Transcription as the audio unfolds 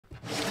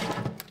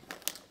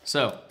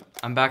So,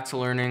 I'm back to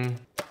learning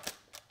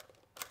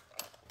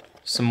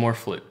some more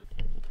flute.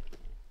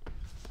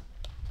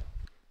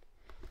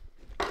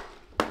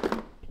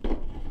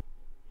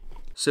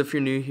 So if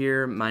you're new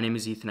here, my name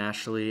is Ethan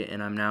Ashley,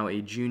 and I'm now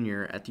a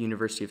junior at the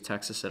University of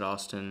Texas at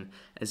Austin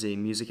as a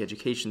music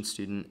education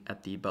student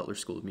at the Butler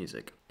School of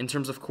Music. In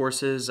terms of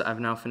courses, I've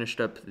now finished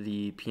up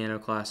the piano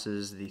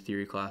classes, the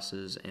theory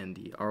classes, and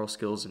the aural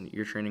skills and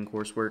ear training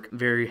coursework.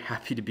 Very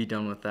happy to be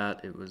done with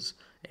that. It was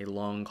a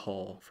long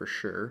haul for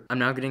sure. I'm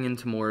now getting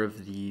into more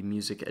of the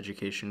music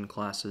education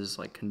classes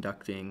like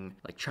conducting,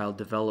 like child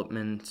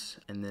development,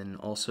 and then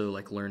also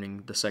like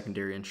learning the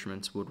secondary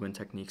instruments, woodwind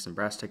techniques and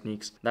brass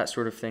techniques, that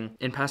sort of thing.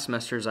 In past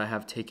semesters, I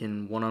have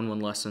taken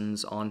one-on-one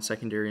lessons on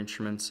secondary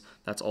instruments.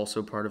 That's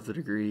also part of the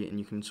degree, and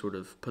you can sort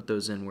of put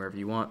those in wherever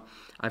you want.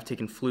 I've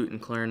taken flute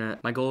and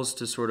clarinet. My goal is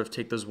to sort of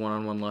take those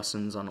one-on-one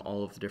lessons on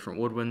all of the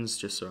different woodwinds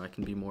just so I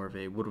can be more of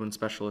a woodwind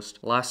specialist.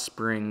 Last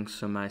spring,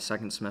 so my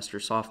second semester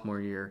sophomore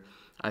year,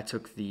 I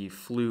took the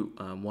flute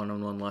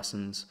one-on-one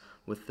lessons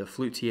with the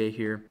flute TA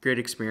here. Great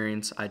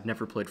experience. I'd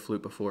never played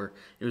flute before.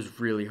 It was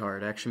really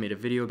hard. I actually made a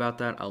video about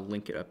that. I'll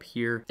link it up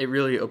here. It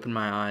really opened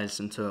my eyes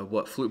into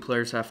what flute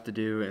players have to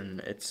do, and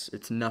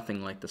it's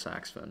nothing like the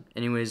saxophone.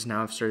 Anyways,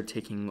 now I've started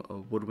taking a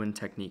woodwind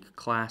technique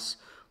class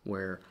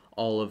where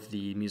all of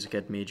the music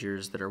ed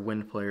majors that are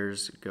wind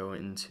players go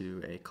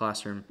into a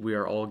classroom. We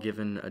are all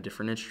given a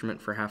different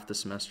instrument for half the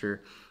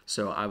semester,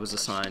 so I was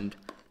assigned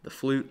the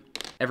flute.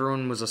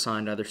 Everyone was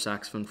assigned either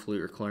saxophone,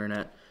 flute, or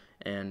clarinet,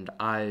 and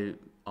I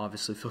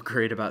obviously feel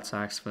great about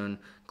saxophone.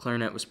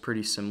 Clarinet was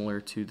pretty similar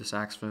to the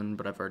saxophone,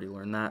 but I've already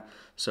learned that,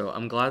 so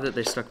I'm glad that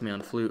they stuck me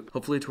on flute.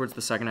 Hopefully towards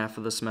the second half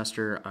of the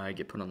semester, I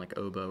get put on like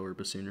oboe or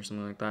bassoon or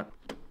something like that.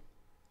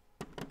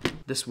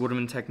 This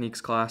woodwind techniques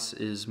class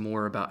is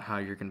more about how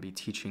you're going to be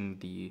teaching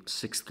the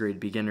 6th grade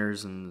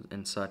beginners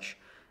and such,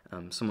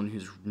 someone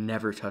who's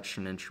never touched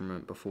an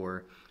instrument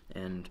before,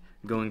 and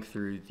going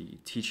through the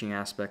teaching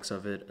aspects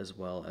of it as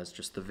well as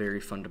just the very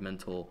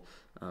fundamental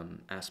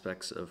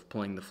aspects of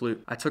playing the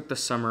flute. I took the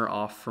summer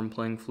off from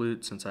playing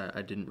flute since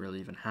I didn't really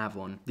even have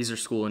one. These are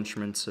school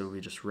instruments, so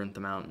we just rent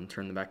them out and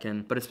turn them back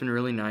in. But it's been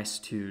really nice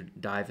to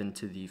dive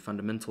into the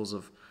fundamentals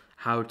of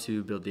how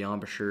to build the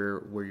embouchure,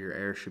 where your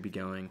air should be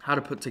going, how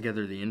to put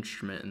together the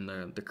instrument in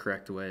the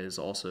correct way is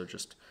also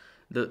just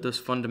those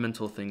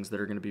fundamental things that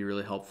are going to be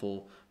really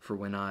helpful for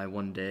when I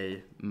one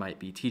day might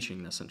be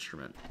teaching this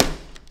instrument.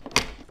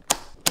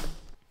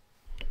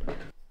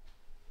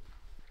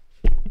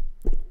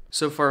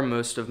 So far,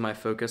 most of my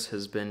focus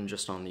has been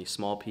just on the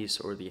small piece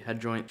or the head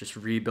joint, just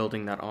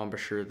rebuilding that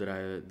embouchure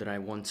that I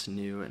once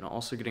knew, and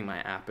also getting my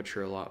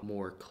aperture a lot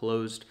more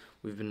closed.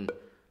 We've been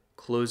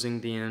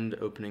closing the end,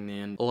 opening the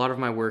end. A lot of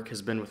my work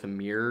has been with a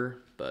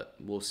mirror, but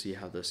we'll see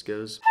how this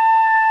goes.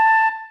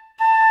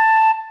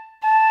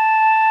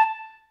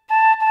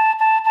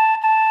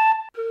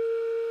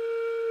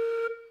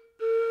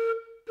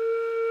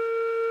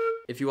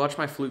 If you watched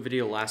my flute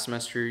video last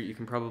semester, you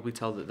can probably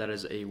tell that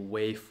is a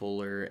way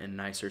fuller and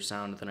nicer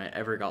sound than I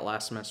ever got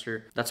last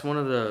semester. That's one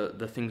of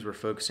the things we're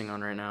focusing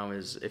on right now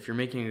is if you're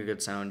making a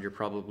good sound, you're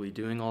probably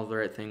doing all the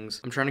right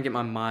things. I'm trying to get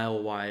my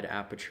mile-wide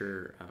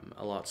aperture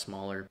a lot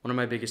smaller. One of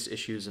my biggest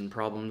issues and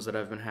problems that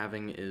I've been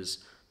having is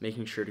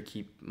making sure to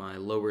keep my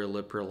lower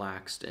lip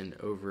relaxed and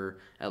over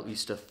at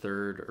least a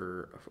third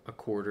or a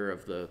quarter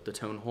of the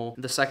tone hole.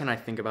 The second I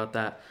think about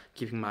that,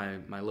 keeping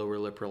my lower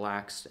lip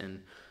relaxed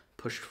and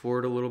pushed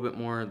forward a little bit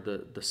more,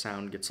 the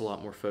sound gets a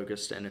lot more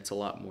focused and it's a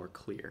lot more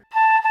clear.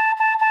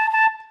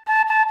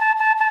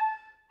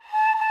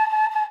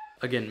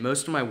 Again,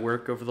 most of my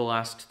work over the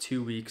last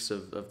 2 weeks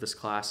of this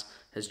class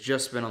has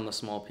just been on the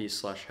small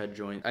piece / head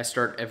joint. I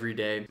start every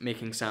day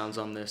making sounds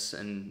on this,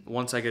 and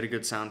once I get a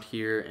good sound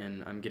here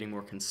and I'm getting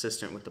more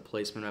consistent with the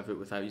placement of it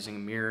without using a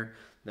mirror,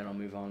 then I'll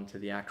move on to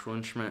the actual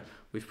instrument.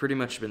 We've pretty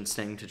much been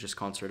staying to just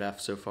concert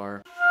F so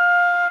far.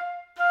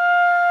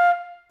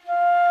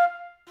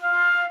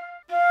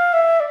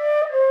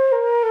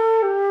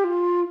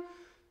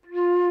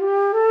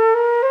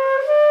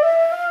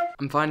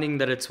 I'm finding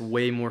that it's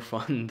way more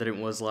fun than it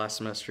was last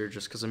semester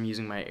just because I'm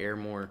using my air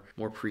more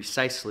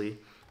precisely,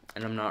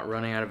 and I'm not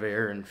running out of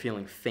air and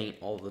feeling faint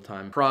all the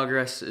time.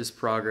 Progress is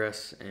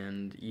progress,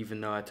 and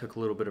even though I took a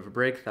little bit of a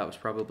break, that was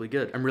probably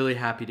good. I'm really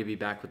happy to be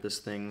back with this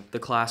thing. The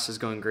class is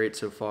going great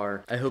so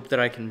far. I hope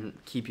that I can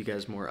keep you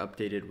guys more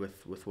updated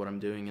with what I'm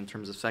doing in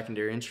terms of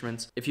secondary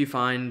instruments. If you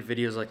find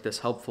videos like this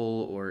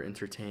helpful or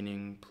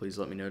entertaining, please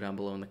let me know down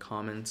below in the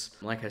comments.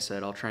 Like I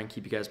said, I'll try and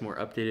keep you guys more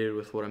updated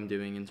with what I'm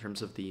doing in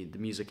terms of the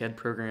music ed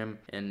program,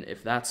 and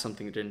if that's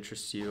something that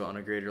interests you on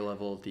a greater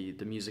level, the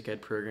music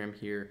ed program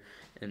here,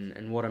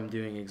 and what I'm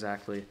doing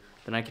exactly,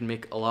 then I can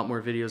make a lot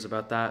more videos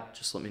about that.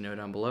 Just let me know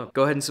down below.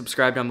 Go ahead and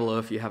subscribe down below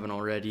if you haven't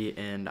already,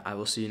 and I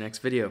will see you next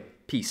video.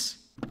 Peace.